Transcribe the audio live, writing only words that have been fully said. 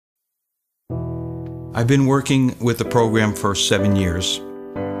I've been working with the program for 7 years.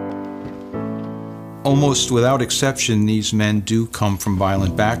 Almost without exception, these men do come from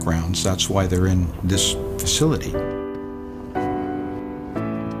violent backgrounds. That's why they're in this facility.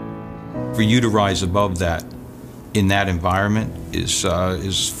 For you to rise above that in that environment is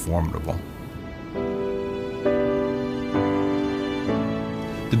formidable.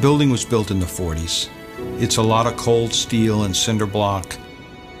 The building was built in the 40s. It's a lot of cold steel and cinder block.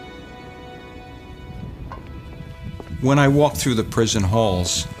 When I walk through the prison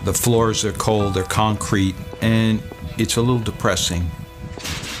halls, the floors are cold, they're concrete, and it's a little depressing.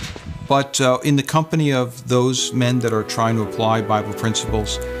 But in the company of those men that are trying to apply Bible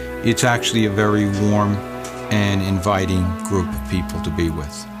principles, it's actually a very warm and inviting group of people to be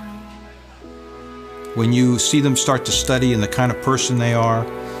with. When you see them start to study and the kind of person they are,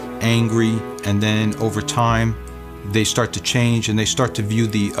 angry, and then over time they start to change and they start to view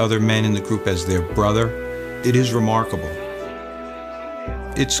the other men in the group as their brother, it is remarkable.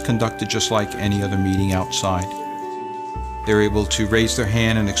 It's conducted just like any other meeting outside. They're able to raise their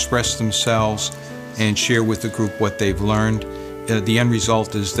hand and express themselves and share with the group what they've learned. The end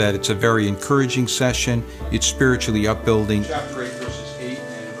result is that it's a very encouraging session. It's spiritually upbuilding. Chapter 8, verses 8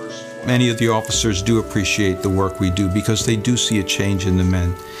 and verse 12. Many of the officers do appreciate the work we do because they do see a change in the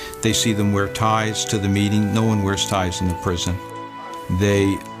men. They see them wear ties to the meeting. No one wears ties in the prison.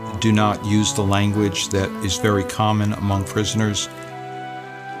 They do not use the language that is very common among prisoners.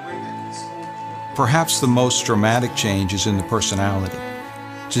 Perhaps the most dramatic change is in the personality.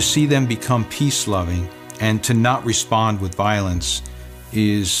 To see them become peace-loving and to not respond with violence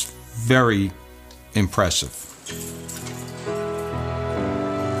is very impressive.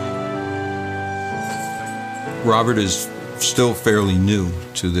 Robert is still fairly new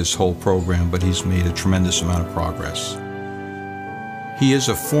to this whole program, but he's made a tremendous amount of progress. He is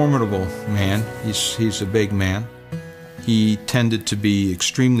a formidable man. He's a big man. He tended to be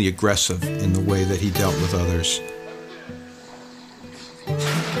extremely aggressive in the way that he dealt with others.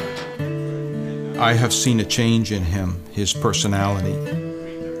 I have seen a change in him, his personality.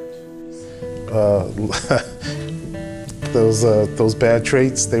 Those bad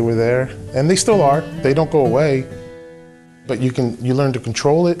traits, they were there, and they still are. They don't go away, but you learn to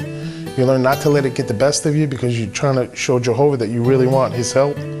control it. You learn not to let it get the best of you because you're trying to show Jehovah that you really want his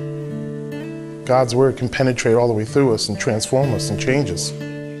help. God's word can penetrate all the way through us and transform us and change us.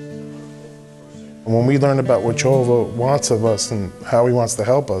 And when we learn about what Jehovah wants of us and how he wants to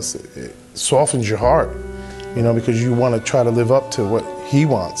help us, it softens your heart, you know, because you want to try to live up to what he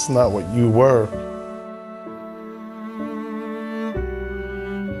wants, not what you were.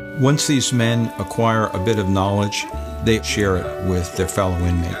 Once these men acquire a bit of knowledge, they share it with their fellow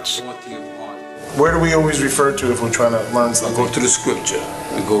inmates. Where do we always refer to if we're trying to learn something? We go to the scripture.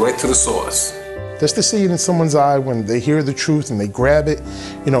 We go right to the source. Just to see it in someone's eye when they hear the truth and they grab it,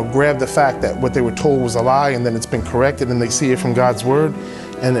 you know, grab the fact that what they were told was a lie and then it's been corrected and they see it from God's word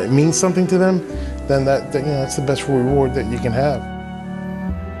and it means something to them, then that you know, that's the best reward that you can have.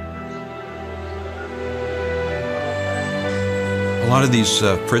 A lot of these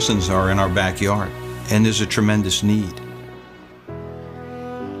prisons are in our backyard, and there's a tremendous need.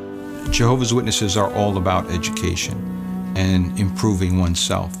 Jehovah's Witnesses are all about education and improving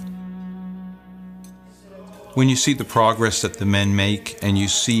oneself. When you see the progress that the men make and you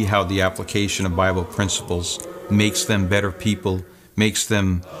see how the application of Bible principles makes them better people, makes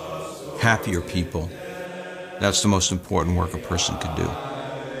them happier people, that's the most important work a person could do.